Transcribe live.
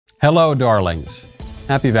Hello, darlings.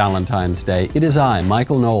 Happy Valentine's Day. It is I,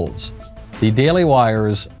 Michael Knowles, the Daily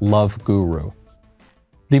Wire's love guru.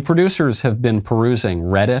 The producers have been perusing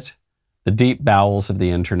Reddit, the deep bowels of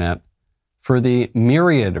the internet, for the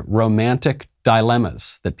myriad romantic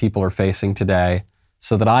dilemmas that people are facing today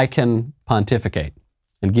so that I can pontificate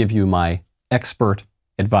and give you my expert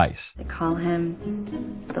advice. They call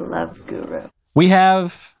him the love guru. We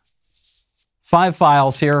have 5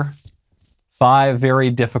 files here, 5 very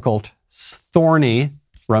difficult, thorny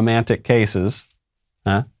romantic cases.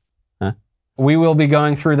 We will be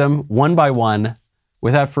going through them one by one.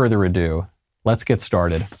 Without further ado, let's get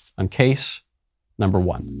started on case number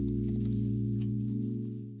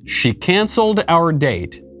 1. She canceled our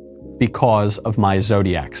date because of my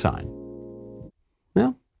zodiac sign.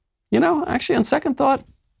 Well, actually on second thought,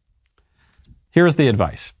 here's the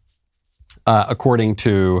advice, according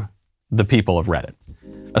to the people of Reddit.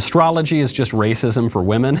 Astrology is just racism for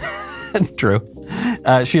women. True.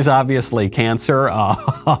 She's obviously Cancer.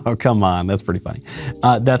 Oh, come on. That's pretty funny.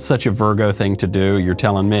 That's such a Virgo thing to do. You're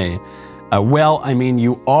telling me. Well, I mean,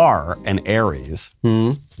 you are an Aries.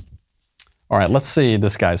 All right, let's see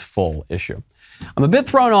this guy's full issue. I'm a bit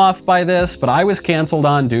thrown off by this, but I was canceled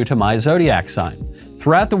on due to my zodiac sign.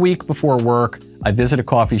 Throughout the week before work, I visit a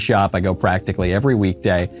coffee shop. I go practically every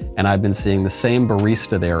weekday, and I've been seeing the same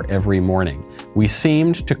barista there every morning. We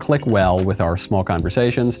seemed to click well with our small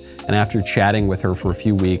conversations, and after chatting with her for a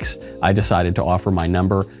few weeks, I decided to offer my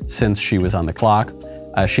number since she was on the clock.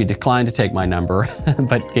 She declined to take my number,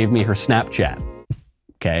 but gave me her Snapchat.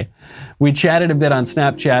 Okay. We chatted a bit on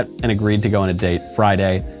Snapchat and agreed to go on a date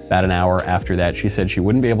Friday. About an hour after that, she said she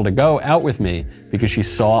wouldn't be able to go out with me because she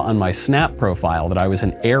saw on my Snap profile that I was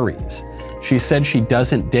an Aries. She said she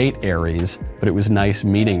doesn't date Aries, but it was nice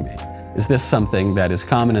meeting me. Is this something that is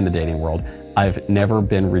common in the dating world? I've never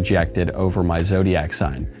been rejected over my zodiac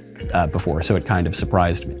sign before, so it kind of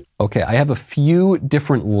surprised me. Okay, I have a few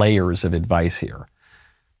different layers of advice here.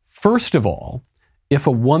 First of all, if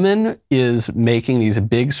a woman is making these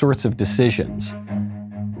big sorts of decisions,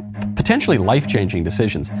 potentially life-changing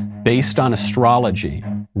decisions, based on astrology,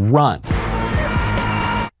 run.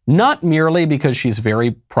 Not merely because she's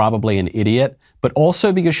very probably an idiot, but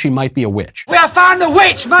also because she might be a witch. We have found the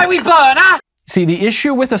witch, may we burn her? See, the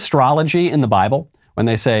issue with astrology in the Bible, when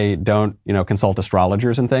they say don't, consult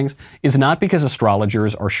astrologers and things, is not because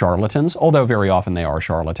astrologers are charlatans, although very often they are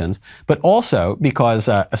charlatans, but also because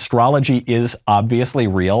astrology is obviously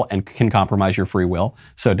real and can compromise your free will.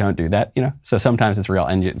 So don't do that, So sometimes it's real,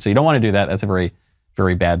 and so you don't want to do that. That's a very,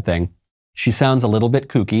 very bad thing. She sounds a little bit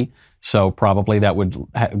kooky, so probably that would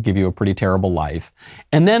give you a pretty terrible life.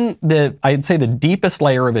 And then I'd say the deepest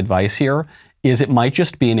layer of advice here is it might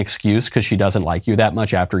just be an excuse because she doesn't like you that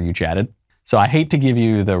much after you chatted. So I hate to give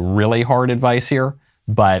you the really hard advice here,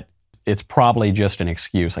 but it's probably just an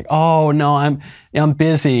excuse. Like, oh no, I'm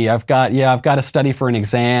busy. I've got to study for an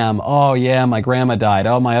exam. Oh yeah, my grandma died.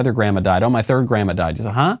 Oh, my other grandma died. Oh, my third grandma died. You say,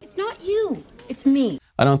 huh? It's not you, it's me.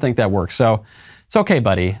 I don't think that works. So it's okay,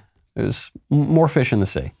 buddy. There's more fish in the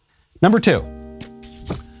sea. Number 2.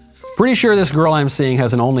 Pretty sure this girl I'm seeing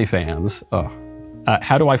has an OnlyFans. Oh,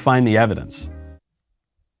 how do I find the evidence?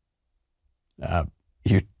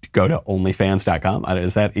 You go to onlyfans.com.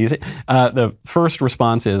 Is that easy? The first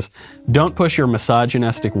response is, don't push your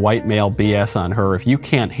misogynistic white male BS on her. If you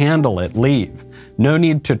can't handle it, leave. No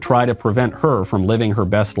need to try to prevent her from living her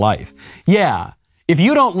best life. Yeah, if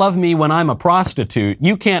you don't love me when I'm a prostitute,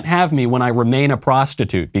 you can't have me when I remain a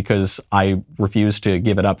prostitute because I refuse to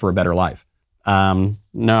give it up for a better life.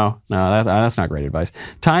 No, that's not great advice.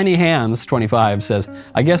 Tiny Hands 25 says,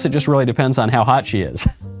 I guess it just really depends on how hot she is.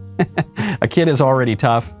 A kid is already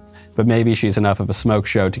tough, but maybe she's enough of a smoke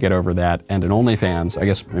show to get over that. And an OnlyFans, I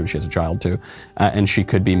guess maybe she has a child too, and she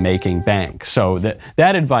could be making bank. So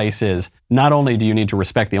that advice is, not only do you need to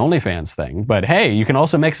respect the OnlyFans thing, but hey, you can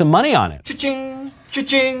also make some money on it. Cha-ching,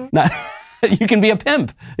 cha-ching. You can be a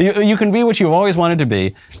pimp. You can be what you've always wanted to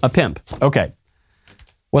be, a pimp. Okay,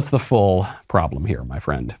 what's the full problem here, my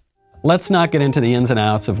friend? Let's not get into the ins and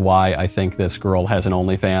outs of why I think this girl has an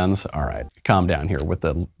OnlyFans. All right, calm down here with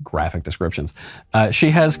the graphic descriptions. She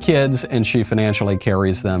has kids and she financially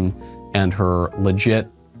carries them, and her legit,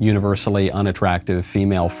 universally unattractive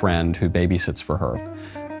female friend who babysits for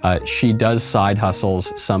her. She does side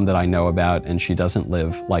hustles, some that I know about, and she doesn't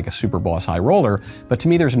live like a super boss high roller, but to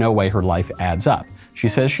me there's no way her life adds up. She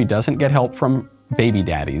says she doesn't get help from baby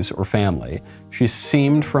daddies or family. She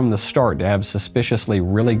seemed from the start to have suspiciously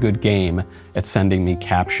really good game at sending me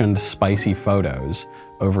captioned spicy photos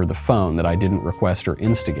over the phone that I didn't request or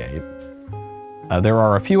instigate. There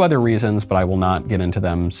are a few other reasons, but I will not get into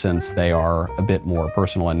them since they are a bit more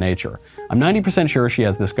personal in nature. I'm 90% sure she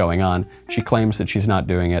has this going on. She claims that she's not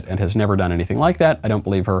doing it and has never done anything like that. I don't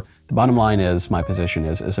believe her. The bottom line is, my position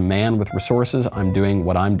is, as a man with resources, I'm doing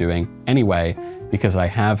what I'm doing anyway because I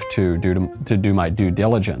have to do my due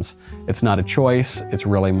diligence. It's not a choice. It's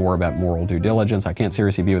really more about moral due diligence. I can't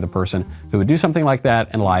seriously be with a person who would do something like that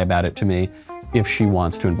and lie about it to me if she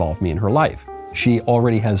wants to involve me in her life. She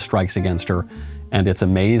already has strikes against her, and it's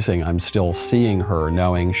amazing I'm still seeing her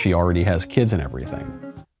knowing she already has kids and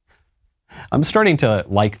everything. I'm starting to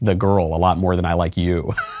like the girl a lot more than I like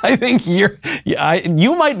you. I think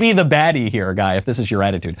you might be the baddie here, guy, if this is your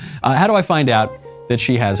attitude. How do I find out that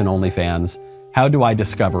she has an OnlyFans? How do I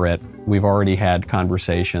discover it? We've already had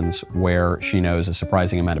conversations where she knows a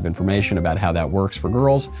surprising amount of information about how that works for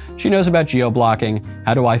girls. She knows about geo-blocking.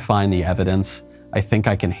 How do I find the evidence? I think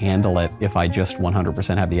I can handle it if I just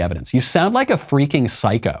 100% have the evidence. You sound like a freaking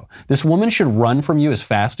psycho. This woman should run from you as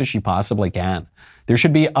fast as she possibly can. There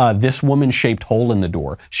should be a this woman-shaped hole in the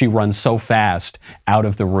door. She runs so fast out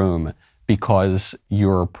of the room because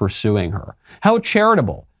you're pursuing her. How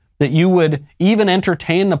charitable that you would even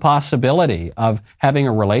entertain the possibility of having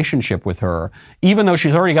a relationship with her, even though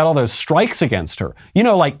she's already got all those strikes against her. You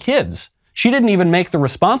know, like kids. She didn't even make the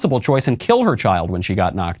responsible choice and kill her child when she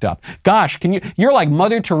got knocked up. Gosh, you're like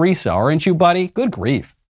Mother Teresa, aren't you, buddy? Good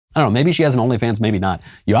grief. I don't know, maybe she has an OnlyFans, maybe not.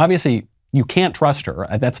 You can't trust her.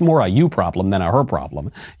 That's more a you problem than a her problem.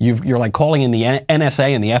 You're like calling in the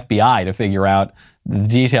NSA and the FBI to figure out the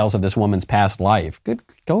details of this woman's past life.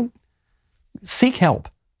 Go seek help.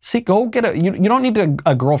 You don't need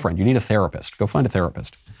a girlfriend, you need a therapist. Go find a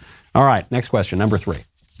therapist. All right, next question, number 3.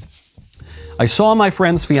 I saw my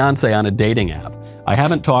friend's fiance on a dating app. I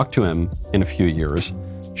haven't talked to him in a few years.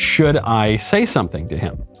 Should I say something to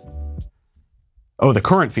him? Oh, the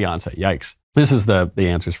current fiance, yikes. This is the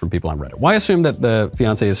answers from people on Reddit. Why assume that the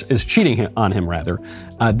fiance is cheating on him, rather?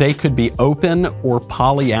 They could be open or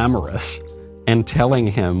polyamorous, and telling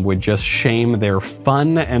him would just shame their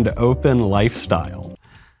fun and open lifestyle.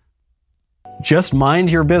 Just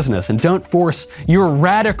mind your business and don't force your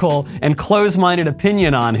radical and close-minded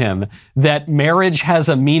opinion on him that marriage has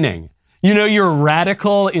a meaning. You know, your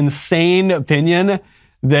radical, insane opinion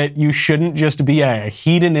that you shouldn't just be a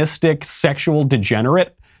hedonistic sexual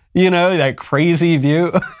degenerate. You know, that crazy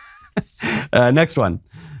view. Next one.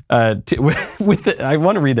 I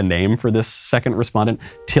want to read the name for this second respondent.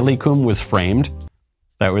 Tillicum was framed.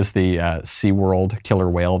 That was the SeaWorld killer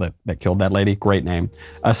whale that killed that lady. Great name.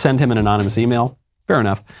 Send him an anonymous email. Fair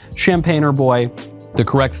enough. Champagner boy, the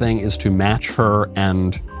correct thing is to match her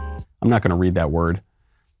and, I'm not going to read that word,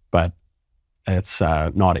 but it's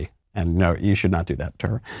naughty. And no, you should not do that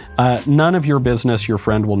to her. None of your business. Your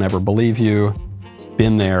friend will never believe you.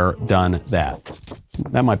 Been there, done that.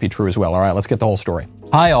 That might be true as well. All right, let's get the whole story.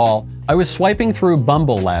 Hi all. I was swiping through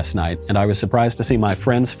Bumble last night and I was surprised to see my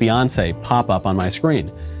friend's fiance pop up on my screen.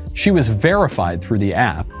 She was verified through the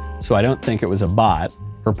app, so I don't think it was a bot.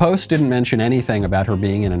 Her post didn't mention anything about her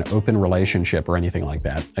being in an open relationship or anything like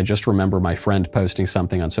that. I just remember my friend posting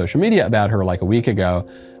something on social media about her like a week ago,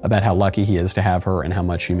 about how lucky he is to have her and how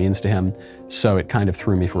much she means to him, so it kind of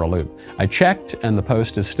threw me for a loop. I checked and the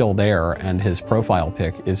post is still there and his profile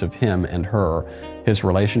pic is of him and her. His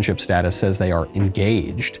relationship status says they are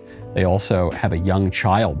engaged. They also have a young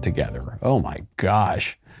child together. Oh my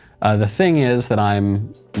gosh. The thing is that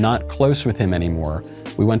I'm not close with him anymore.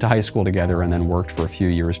 We went to high school together and then worked for a few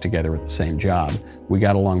years together at the same job. We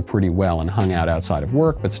got along pretty well and hung out outside of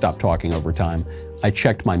work, but stopped talking over time. I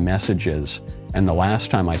checked my messages, and the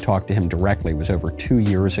last time I talked to him directly was over 2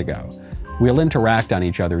 years ago. We'll interact on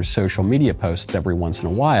each other's social media posts every once in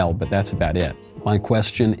a while, but that's about it. My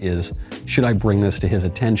question is, should I bring this to his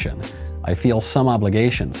attention? I feel some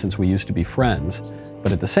obligation since we used to be friends,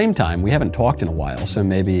 but at the same time, we haven't talked in a while, so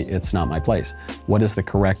maybe it's not my place. What is the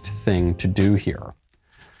correct thing to do here?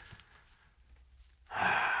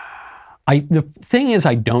 The thing is,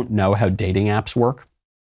 I don't know how dating apps work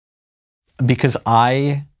because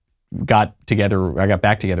I got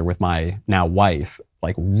back together with my now wife,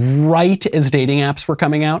 like right as dating apps were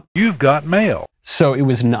coming out. You've got mail. So it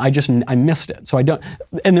was, I missed it. So I don't,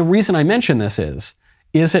 and the reason I mention this is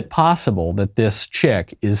it possible that this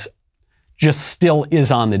chick still is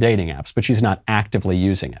on the dating apps, but she's not actively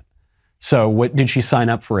using it? So what did she sign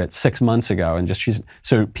up for it 6 months ago and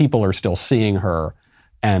so people are still seeing her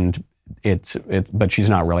and but she's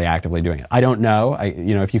not really actively doing it. I don't know.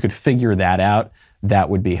 If you could figure that out, that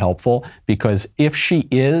would be helpful, because if she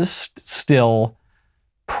is still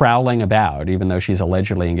prowling about, even though she's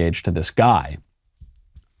allegedly engaged to this guy,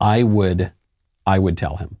 I would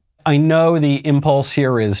tell him. I know the impulse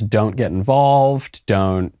here is don't get involved,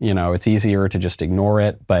 it's easier to just ignore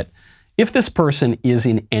it. But if this person is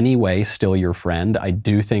in any way still your friend, I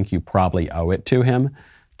do think you probably owe it to him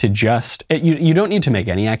to just, you don't need to make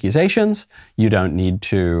any accusations. You don't need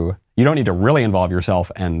to really involve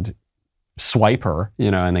yourself and swipe her,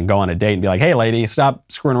 and then go on a date and be like, hey lady,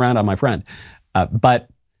 stop screwing around on my friend. But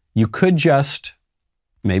you could just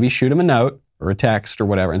maybe shoot him a note or a text or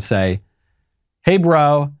whatever and say, hey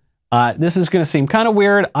bro, this is going to seem kind of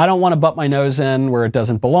weird. I don't want to butt my nose in where it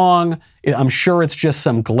doesn't belong. I'm sure it's just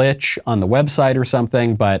some glitch on the website or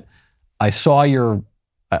something, but I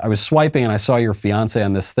was swiping and I saw your fiance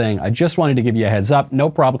on this thing. I just wanted to give you a heads up. No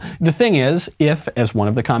problem. The thing is, if, as one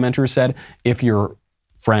of the commenters said, if your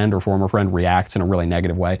friend or former friend reacts in a really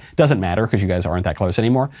negative way, doesn't matter because you guys aren't that close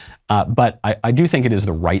anymore. But I do think it is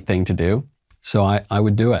the right thing to do. So I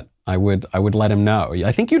would do it. I would let him know.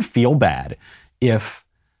 I think you'd feel bad if,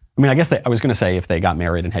 I guess I was going to say if they got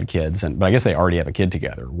married and had kids, but I guess they already have a kid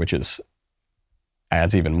together, which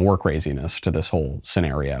adds even more craziness to this whole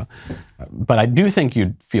scenario. But I do think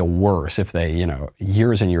you'd feel worse if they,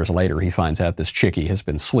 years and years later, he finds out this chickie has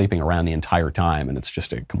been sleeping around the entire time and it's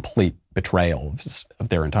just a complete betrayal of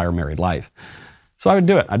their entire married life. So I would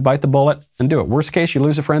do it. I'd bite the bullet and do it. Worst case, you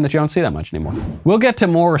lose a friend that you don't see that much anymore. We'll get to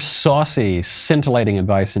more saucy, scintillating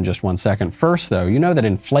advice in just one second. First, though, you know that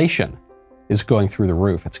inflation is going through the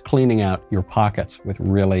roof. It's cleaning out your pockets with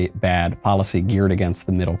really bad policy geared against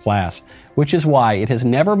the middle class, which is why it has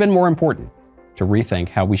never been more important to rethink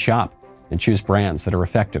how we shop and choose brands that are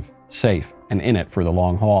effective, safe, and in it for the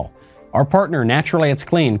long haul. Our partner, Naturally It's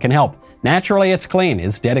Clean, can help. Naturally It's Clean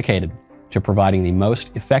is dedicated to providing the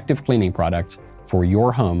most effective cleaning products for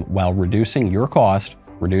your home while reducing your cost,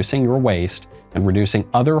 reducing your waste, and reducing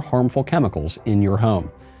other harmful chemicals in your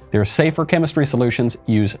home. Their safer chemistry solutions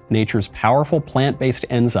use nature's powerful plant-based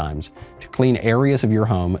enzymes to clean areas of your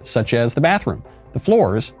home, such as the bathroom, the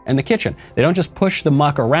floors, and the kitchen. They don't just push the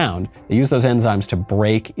muck around, they use those enzymes to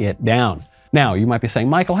break it down. Now, you might be saying,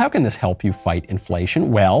 Michael, how can this help you fight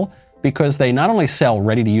inflation? Well, because they not only sell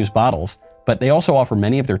ready-to-use bottles, but they also offer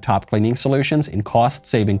many of their top cleaning solutions in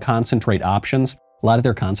cost-saving concentrate options. A lot of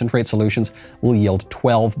their concentrate solutions will yield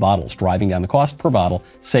 12 bottles, driving down the cost per bottle,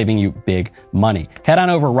 saving you big money. Head on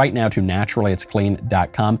over right now to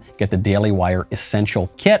naturallyitsclean.com. Get the Daily Wire Essential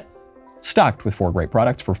Kit, stocked with 4 great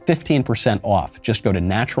products for 15% off. Just go to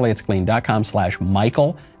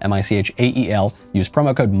naturallyitsclean.com/Michael, M-I-C-H-A-E-L. Use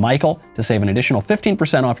promo code Michael to save an additional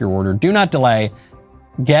 15% off your order. Do not delay.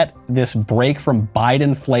 Get this break from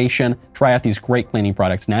Bidenflation. Try out these great cleaning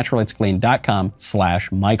products,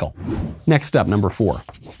 naturallyitsclean.com/Michael. Next up, number 4.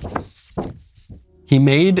 He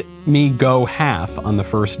made me go half on the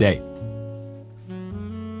first date.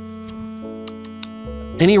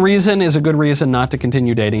 Any reason is a good reason not to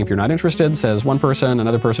continue dating if you're not interested, says one person.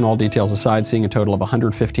 Another person, all details aside, seeing a total of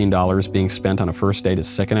 $115 being spent on a first date is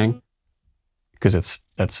sickening because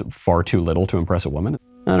that's far too little to impress a woman.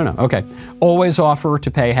 I don't know. Okay. Always offer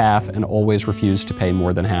to pay half and always refuse to pay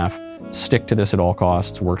more than half. Stick to this at all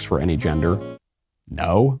costs. Works for any gender.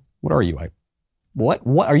 No. What are you? What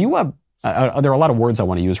are you there are a lot of words I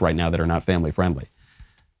want to use right now that are not family friendly.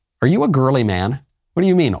 Are you a girly man? What do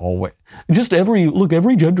you mean always?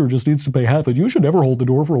 Every gender just needs to pay half and you should never hold the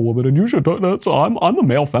door for a woman and you should, I'm a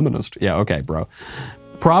male feminist. Yeah, okay, bro.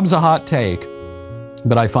 Prob's a hot take.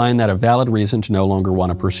 But I find that a valid reason to no longer want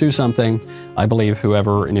to pursue something. I believe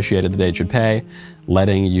whoever initiated the date should pay.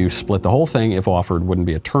 Letting you split the whole thing, if offered, wouldn't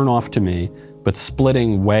be a turnoff to me, but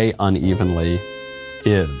splitting way unevenly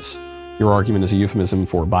is. Your argument is a euphemism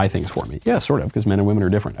for buy things for me. Yeah, sort of, because men and women are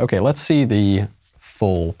different. Okay, let's see the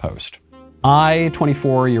full post. I,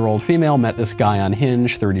 24-year-old female, met this guy on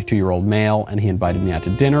Hinge, 32-year-old male, and he invited me out to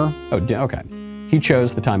dinner. Oh, okay. He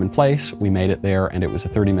chose the time and place. We made it there, and it was a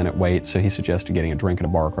 30-minute wait, so he suggested getting a drink at a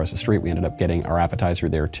bar across the street. We ended up getting our appetizer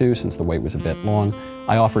there, too, since the wait was a bit long.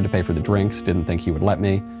 I offered to pay for the drinks, didn't think he would let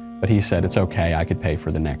me, but he said it's okay, I could pay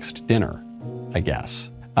for the next dinner, I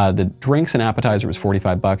guess. The drinks and appetizer was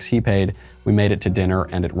 $45. He paid. We made it to dinner,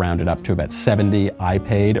 and it rounded up to about $70. I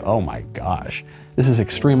paid. Oh, my gosh. This is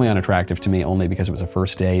extremely unattractive to me only because it was a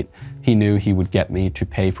first date. He knew he would get me to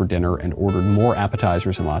pay for dinner and ordered more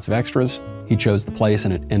appetizers and lots of extras. He chose the place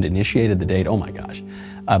and initiated the date. Oh my gosh.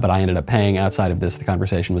 But I ended up paying. Outside of this, the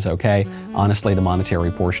conversation was okay. Honestly, the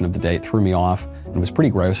monetary portion of the date threw me off and was pretty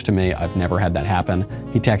gross to me. I've never had that happen.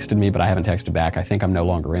 He texted me, but I haven't texted back. I think I'm no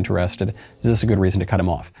longer interested. Is this a good reason to cut him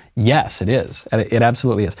off? Yes, it is. It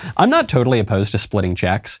absolutely is. I'm not totally opposed to splitting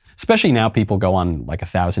checks, especially now people go on like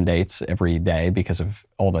 1,000 dates every day because of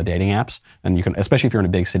all the dating apps. And you can, especially if you're in a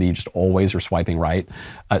big city, you just always are swiping right.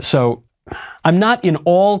 So I'm not in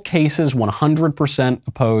all cases 100%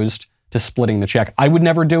 opposed to splitting the check. I would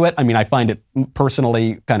never do it. I mean, I find it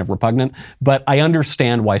personally kind of repugnant, but I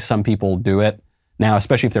understand why some people do it now,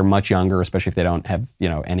 especially if they're much younger, especially if they don't have, you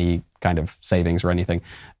know, any kind of savings or anything.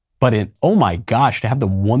 But oh my gosh, to have the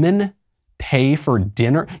woman pay for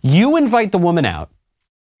dinner. You invite the woman out,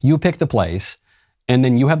 you pick the place, and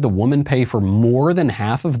then you have the woman pay for more than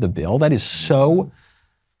half of the bill. That is so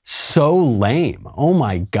lame. Oh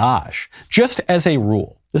my gosh. Just as a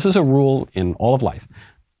rule, this is a rule in all of life.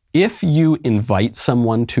 If you invite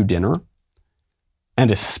someone to dinner,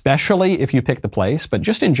 and especially if you pick the place, but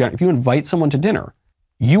just in general, if you invite someone to dinner,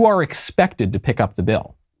 you are expected to pick up the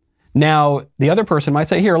bill. Now, the other person might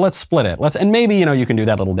say, here, let's split it. And maybe, you know, you can do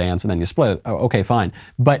that little dance and then you split it. Oh, okay, fine.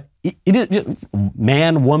 But it is just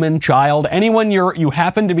man, woman, child, anyone you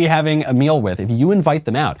happen to be having a meal with, if you invite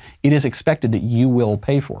them out, it is expected that you will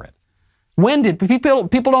pay for it. When did people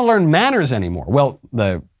don't learn manners anymore? Well,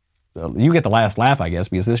 you get the last laugh, I guess,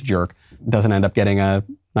 because this jerk doesn't end up getting a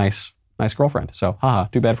nice girlfriend. So, haha,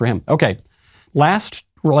 too bad for him. Okay, last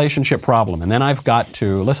relationship problem, and then I've got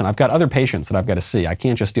to, listen, I've got other patients that I've got to see. I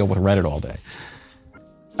can't just deal with Reddit all day.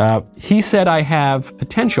 He said I have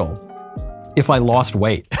potential if I lost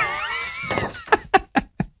weight.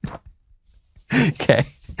 Okay,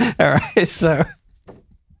 all right, so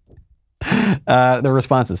the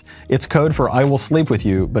responses. It's code for I will sleep with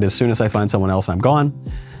you, but as soon as I find someone else, I'm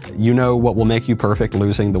gone. You know what will make you perfect,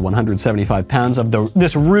 losing the 175 pounds of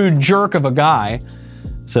this rude jerk of a guy,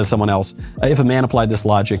 says someone else. If a man applied this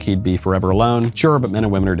logic, he'd be forever alone. Sure, but men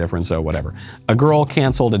and women are different, so whatever. A girl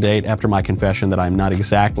canceled a date after my confession that I'm not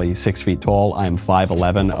exactly 6 feet tall. I'm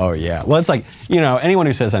 5'11". Oh yeah. Well, it's like, you know, anyone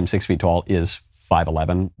who says I'm 6 feet tall is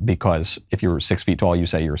 5'11", because if you're 6 feet tall, you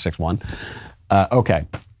say you're 6'1". Okay.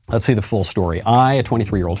 Let's see the full story. I, a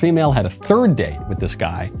 23-year-old female, had a third date with this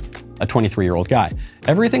guy, a 23-year-old guy.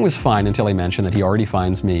 Everything was fine until he mentioned that he already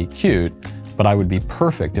finds me cute, but I would be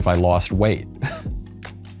perfect if I lost weight.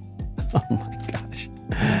 Oh my gosh.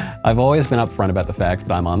 I've always been upfront about the fact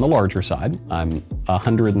that I'm on the larger side. I'm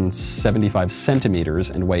 175 centimeters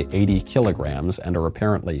and weigh 80 kilograms and are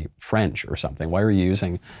apparently French or something. Why are you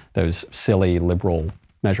using those silly liberal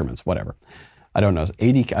measurements? Whatever. I don't know.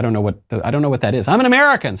 80, I don't know what that is. I'm an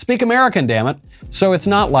American. Speak American, damn it. So it's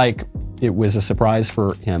not like it was a surprise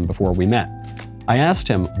for him before we met. I asked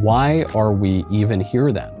him, why are we even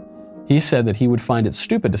here then? He said that he would find it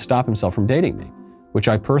stupid to stop himself from dating me, which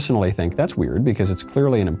I personally think that's weird because it's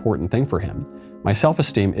clearly an important thing for him. My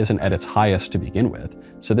self-esteem isn't at its highest to begin with,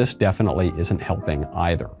 so this definitely isn't helping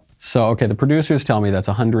either. So, okay, the producers tell me that's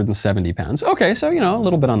 170 pounds. Okay, so, you know, a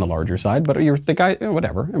little bit on the larger side, but you're the guy,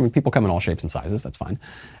 whatever. I mean, people come in all shapes and sizes, that's fine.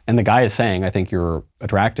 And the guy is saying, I think you're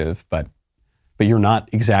attractive, but you're not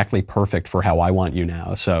exactly perfect for how I want you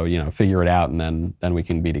now. So, you know, figure it out and then we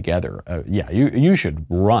can be together. Yeah, you should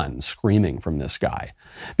run screaming from this guy.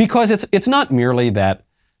 Because it's not merely that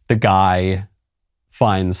the guy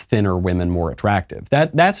finds thinner women more attractive.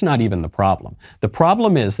 That's not even the problem. The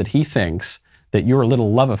problem is that he thinks that your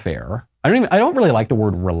little love affair, I don't really like the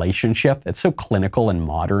word relationship. It's so clinical and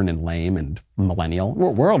modern and lame and millennial.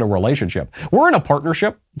 We're in a relationship. We're in a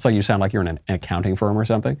partnership. It's like you sound like you're in an accounting firm or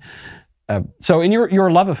something. So in your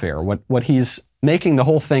love affair, what he's making the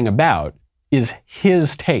whole thing about is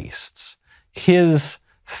his tastes, his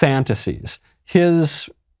fantasies, his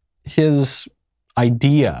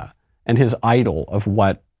idea and his idol of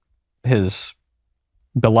what his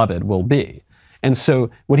beloved will be. And so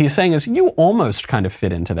what he's saying is, you almost kind of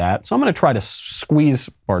fit into that. So I'm going to try to squeeze,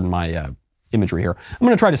 pardon my imagery here, I'm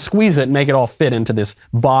going to try to squeeze it and make it all fit into this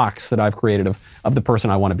box that I've created of the person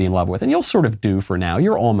I want to be in love with. And you'll sort of do for now.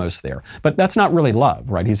 You're almost there. But that's not really love,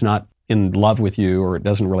 right? He's not in love with you, or it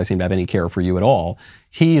doesn't really seem to have any care for you at all.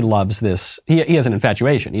 He loves this. He has an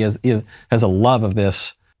infatuation. He has a love of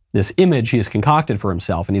this image he has concocted for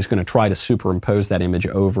himself, and he's going to try to superimpose that image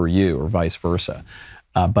over you, or vice versa.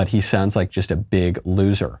 But he sounds like just a big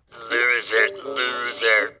loser. Loser.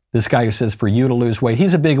 This guy who says for you to lose weight,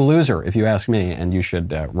 he's a big loser, if you ask me, and you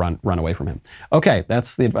should run away from him. Okay,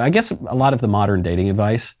 that's I guess a lot of the modern dating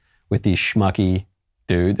advice with these schmucky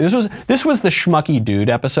dudes. This was the schmucky dude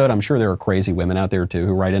episode. I'm sure there are crazy women out there too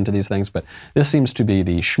who write into these things, but this seems to be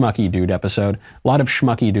the schmucky dude episode. A lot of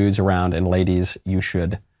schmucky dudes around, and ladies, you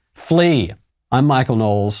should flee. I'm Michael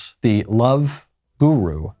Knowles, the love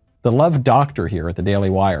guru, the love doctor here at the Daily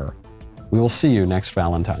Wire. We will see you next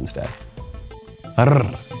Valentine's Day.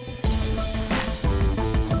 Arrgh.